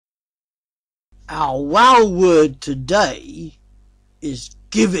Our wow word today is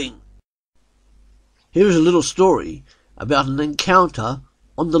giving. Here is a little story about an encounter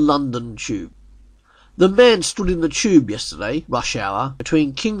on the London Tube. The man stood in the tube yesterday, rush hour,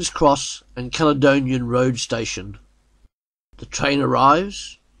 between King's Cross and Caledonian Road station. The train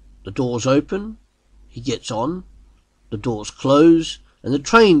arrives, the doors open, he gets on, the doors close, and the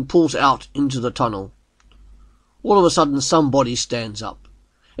train pulls out into the tunnel. All of a sudden somebody stands up.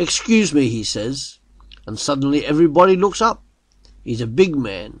 "Excuse me," he says, and suddenly everybody looks up. He's a big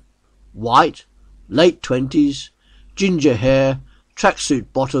man, white, late 20s, ginger hair,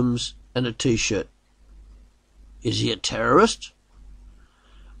 tracksuit bottoms, and a t-shirt. Is he a terrorist?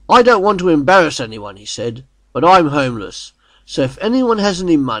 "I don't want to embarrass anyone," he said, "but I'm homeless, so if anyone has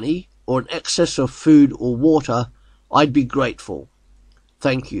any money or an excess of food or water, I'd be grateful.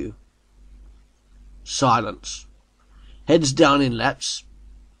 Thank you." Silence. Heads down in laps.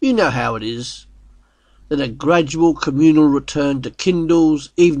 You know how it is. Then a gradual communal return to Kindles,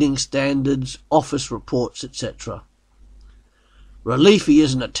 Evening Standards, office reports, etc. Relief he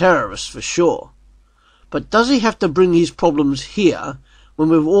isn't a terrorist for sure. But does he have to bring his problems here when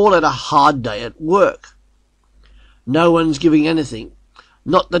we've all had a hard day at work? No one's giving anything.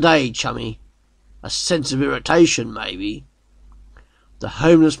 Not today, chummy. A sense of irritation, maybe. The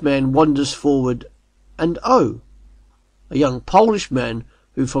homeless man wanders forward, and oh, a young Polish man,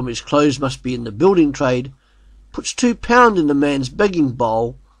 who from his clothes must be in the building trade, puts £2 in the man's begging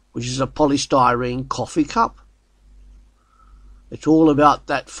bowl, which is a polystyrene coffee cup. It's all about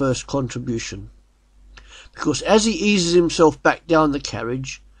that first contribution. Because as he eases himself back down the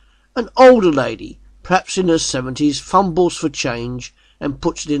carriage, an older lady, perhaps in her 70s, fumbles for change and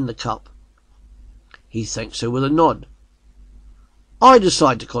puts it in the cup. He thanks her with a nod. I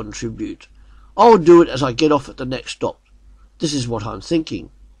decide to contribute. I'll do it as I get off at the next stop. This is what I'm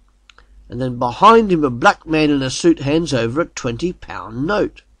thinking. And then behind him a black man in a suit hands over a £20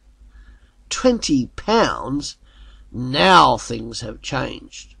 note. £20? Now things have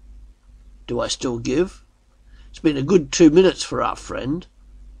changed. Do I still give? It's been a good 2 minutes for our friend.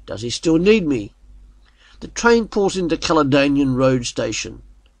 Does he still need me? The train pulls into Caledonian Road station.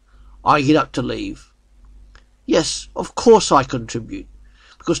 I get up to leave. Yes, of course I contribute,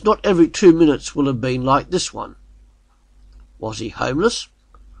 because not every 2 minutes will have been like this one. Was he homeless?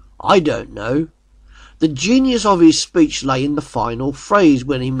 I don't know. The genius of his speech lay in the final phrase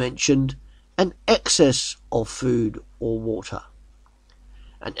when he mentioned an excess of food or water.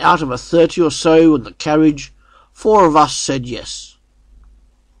 And out of a 30 or so in the carriage, 4 of us said yes.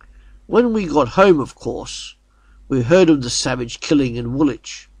 When we got home, of course, we heard of the savage killing in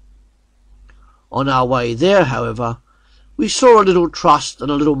Woolwich. On our way there, however, we saw a little trust and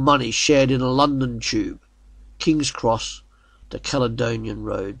a little money shared in a London tube, King's Cross to Caledonian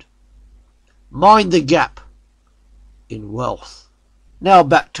Road. Mind the gap in wealth. Now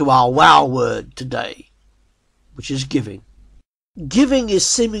back to our wow word today, which is giving. Giving is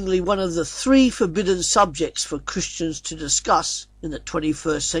seemingly one of the 3 forbidden subjects for Christians to discuss in the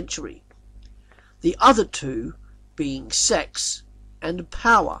 21st century, the other 2 being sex and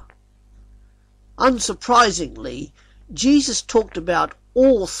power. Unsurprisingly, Jesus talked about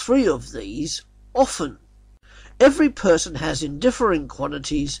all 3 of these often. Every person has in differing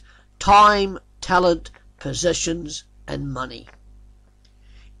quantities time, talent, possessions, and money.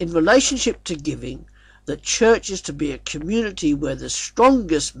 In relationship to giving, the church is to be a community where the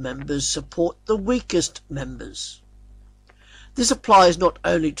strongest members support the weakest members. This applies not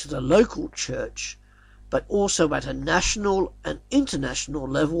only to the local church, but also at a national and international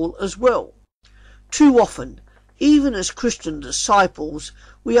level as well. Too often, even as Christian disciples,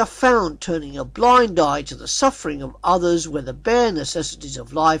 we are found turning a blind eye to the suffering of others where the bare necessities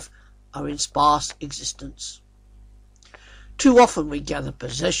of life are in sparse existence. Too often we gather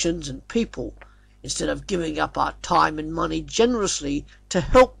possessions and people instead of giving up our time and money generously to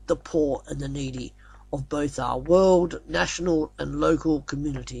help the poor and the needy of both our world, national and local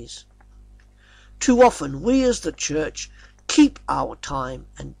communities. Too often we as the church keep our time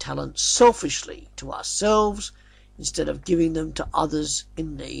and talent selfishly to ourselves instead of giving them to others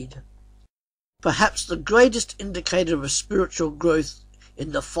in need. Perhaps the greatest indicator of spiritual growth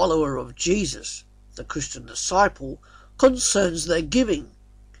in the follower of Jesus, the Christian disciple, concerns their giving,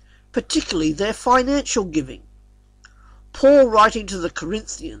 particularly their financial giving. Paul, writing to the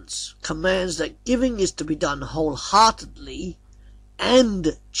Corinthians, commands that giving is to be done wholeheartedly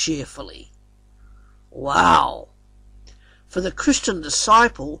and cheerfully. Wow! For the Christian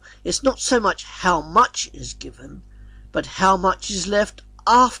disciple, it's not so much how much is given, but how much is left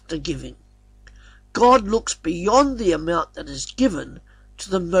after giving. God looks beyond the amount that is given to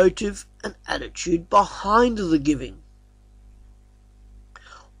the motive and attitude behind the giving.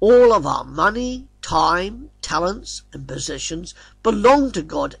 All of our money, time, talents, and possessions belong to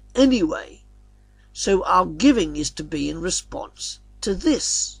God anyway, so our giving is to be in response to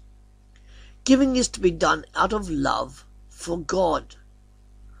this. Giving is to be done out of love for God.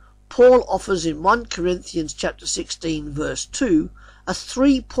 Paul offers in 1 Corinthians chapter 16 verse 2 a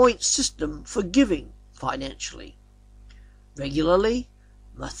 3-point system for giving financially: regularly,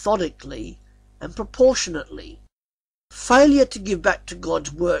 methodically, and proportionately. Failure to give back to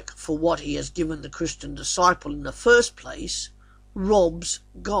God's work for what he has given the Christian disciple in the first place robs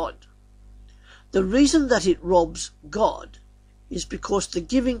God. The reason that it robs God is because the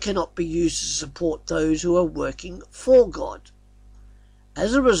giving cannot be used to support those who are working for God.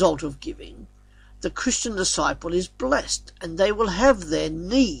 As a result of giving, the Christian disciple is blessed, and they will have their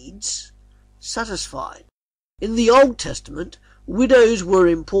needs satisfied. In the Old Testament, widows were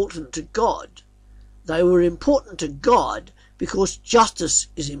important to God. They were important to God because justice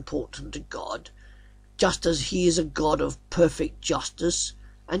is important to God, just as he is a God of perfect justice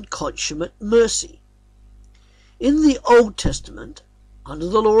and consummate mercy. In the Old Testament, under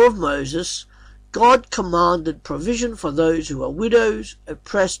the law of Moses, God commanded provision for those who are widows,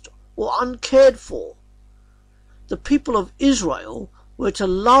 oppressed, or uncared for. The people of Israel were to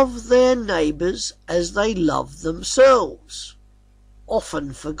love their neighbours as they loved themselves.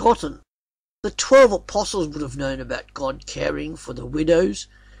 Often forgotten. The 12 apostles would have known about God caring for the widows,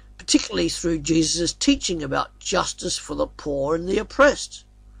 particularly through Jesus' teaching about justice for the poor and the oppressed.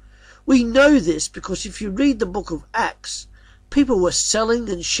 We know this because if you read the book of Acts, people were selling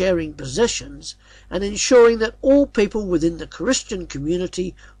and sharing possessions and ensuring that all people within the Christian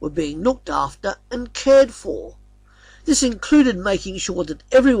community were being looked after and cared for. This included making sure that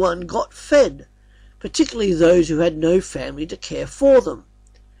everyone got fed, particularly those who had no family to care for them.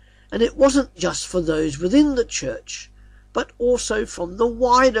 And it wasn't just for those within the church, but also from the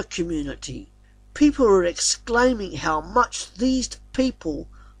wider community. People were exclaiming how much these people,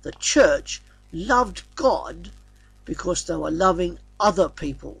 the church, loved God because they were loving other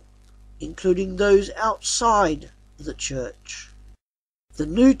people, including those outside the church. The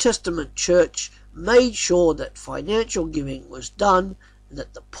New Testament church made sure that financial giving was done and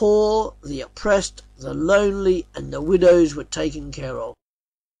that the poor, the oppressed, the lonely, and the widows were taken care of.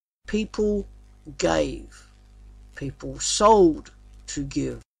 People gave. People sold to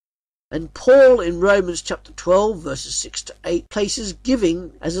give. And Paul in Romans chapter 12 verses 6 to 8 places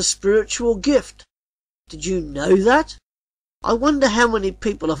giving as a spiritual gift. Did you know that? I wonder how many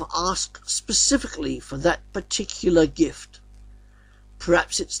people have asked specifically for that particular gift.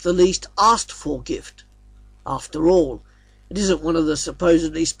 Perhaps it's the least asked for gift. After all, it isn't one of the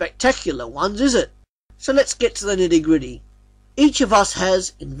supposedly spectacular ones, is it? So let's get to the nitty-gritty. Each of us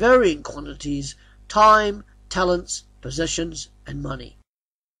has, in varying quantities, time, talents, possessions, and money.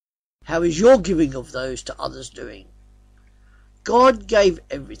 How is your giving of those to others doing? God gave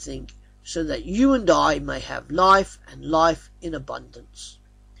everything so that you and I may have life and life in abundance.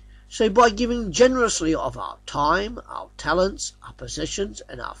 So by giving generously of our time, our talents, our possessions,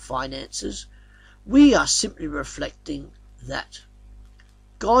 and our finances, we are simply reflecting that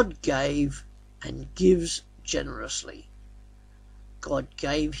God gave and gives generously. God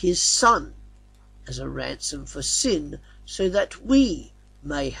gave his Son as a ransom for sin so that we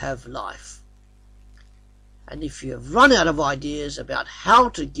may have life. And if you have run out of ideas about how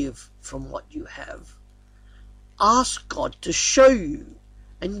to give from what you have, ask God to show you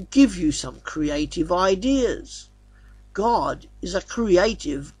and give you some creative ideas. God is a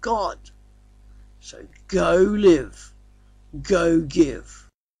creative God. So go live, go give.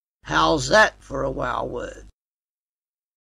 How's that for a wow word?